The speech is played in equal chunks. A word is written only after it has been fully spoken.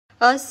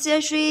अस्य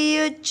श्री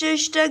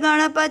उच्चिष्ट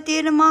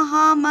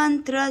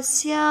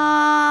गणपतिर्महामन्त्रस्य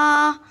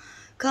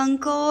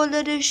खङ्कोल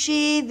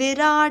ऋषि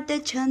विराट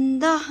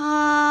छन्दः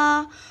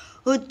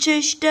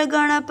उच्चिष्ट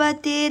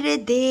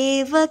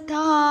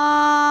गणपतिर्देवता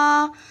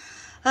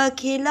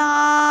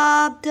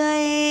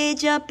अखिलाब्धये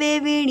जपे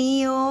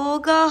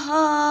विनियोगः.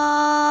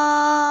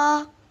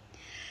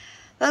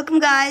 Welcome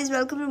guys,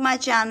 welcome to my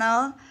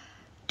channel.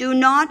 Do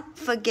not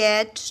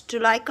forget to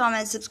like,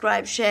 comment,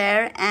 subscribe,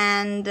 share,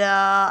 and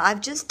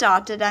I've just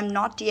started, I'm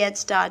not yet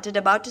started,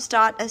 about to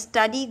start a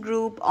study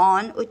group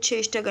on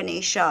Ucchishta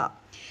Ganesha.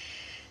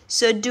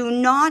 So do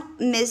not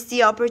miss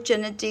the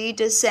opportunity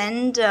to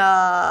send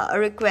a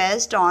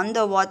request on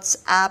the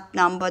WhatsApp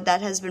number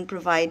that has been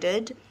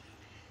provided,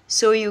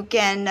 so you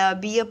can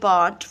be a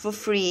part for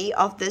free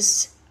of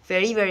this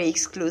very, very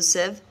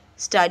exclusive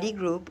study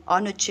group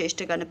on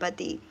Ucchishta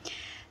Ganapati.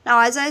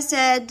 Now, as I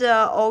said,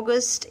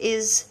 August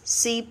is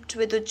seeped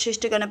with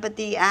Ucchishta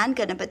Ganapati and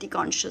Ganapati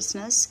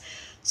consciousness.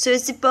 So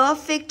it's the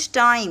perfect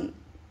time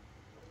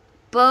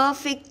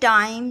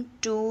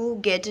to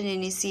get an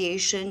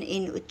initiation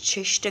in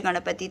Ucchishta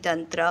Ganapati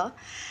Tantra,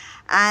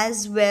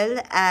 as well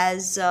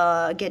as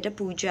get a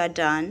puja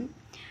done.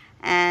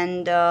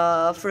 And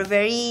for a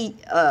very,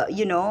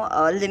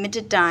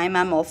 limited time,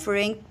 I'm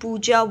offering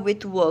puja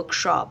with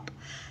workshop,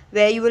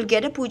 where you will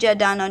get a puja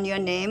done on your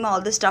name. All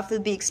the stuff will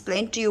be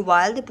explained to you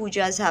while the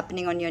puja is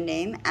happening on your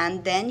name,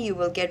 and then you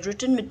will get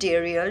written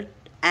material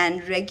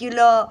and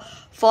regular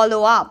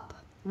follow-up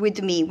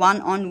with me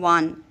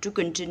one-on-one to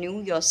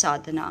continue your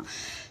sadhana.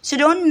 So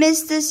don't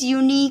miss this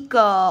unique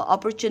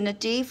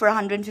opportunity for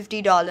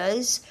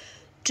 $150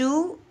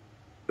 to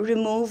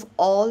remove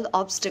all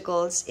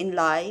obstacles in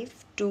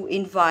life, to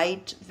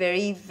invite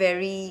very,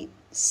 very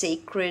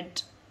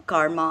sacred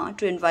karma,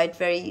 to invite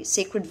very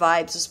sacred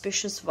vibes,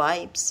 auspicious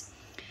vibes.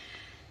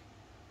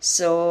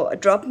 So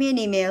drop me an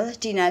email,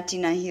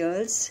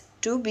 tina@tinaheals,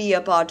 to be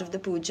a part of the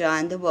puja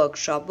and the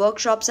workshop.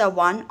 Workshops are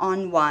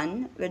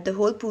one-on-one, where the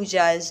whole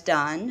puja is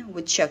done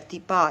with Shakti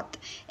Path,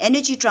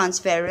 energy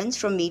transference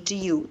from me to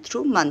you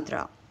through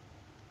mantra.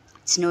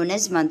 It's known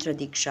as Mantra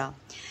Diksha.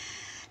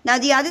 Now,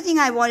 the other thing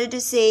I wanted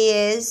to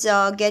say is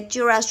get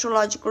your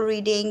astrological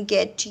reading,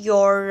 get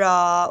your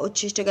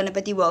Ucchishta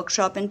Ganapati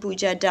workshop and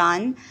puja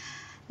done.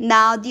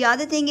 Now, the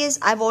other thing is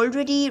I've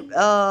already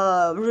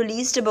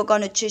released a book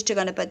on Ucchishta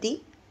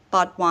Ganapati,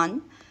 part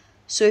 1.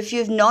 So if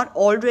you've not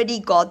already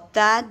got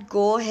that,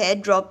 go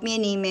ahead, drop me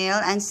an email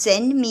and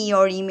send me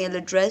your email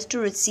address to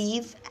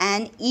receive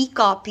an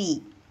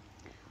e-copy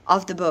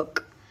of the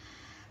book.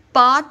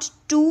 Part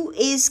 2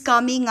 is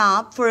coming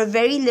up for a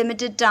very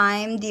limited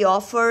time. The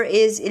offer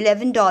is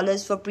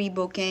 $11 for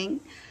pre-booking.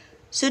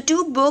 So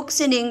 2 books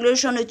in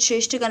English on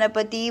Ucchishta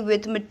Ganapati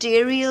with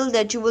material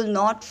that you will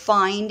not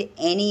find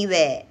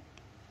anywhere.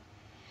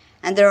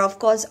 And there are, of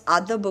course,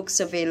 other books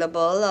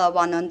available,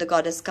 one on the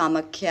goddess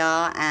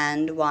Kamakhya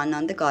and one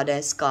on the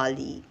goddess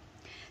Kali.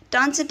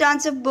 Tons and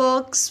tons of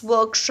books,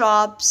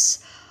 workshops,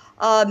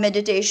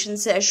 meditation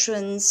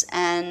sessions,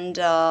 and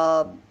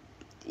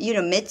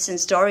myths and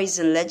stories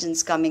and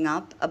legends coming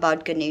up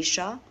about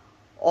Ganesha,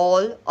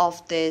 all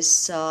of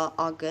this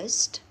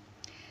August.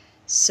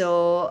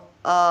 So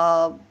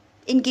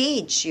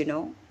engage,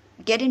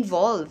 get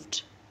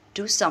involved,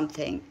 do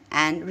something,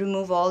 and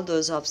remove all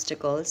those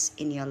obstacles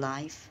in your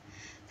life.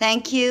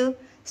 Thank you.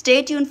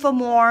 Stay tuned for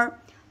more.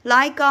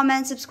 Like,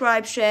 comment,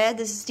 subscribe, share.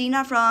 This is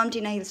Tina from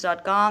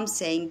tinaheals.com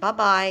saying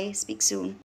bye-bye. Speak soon.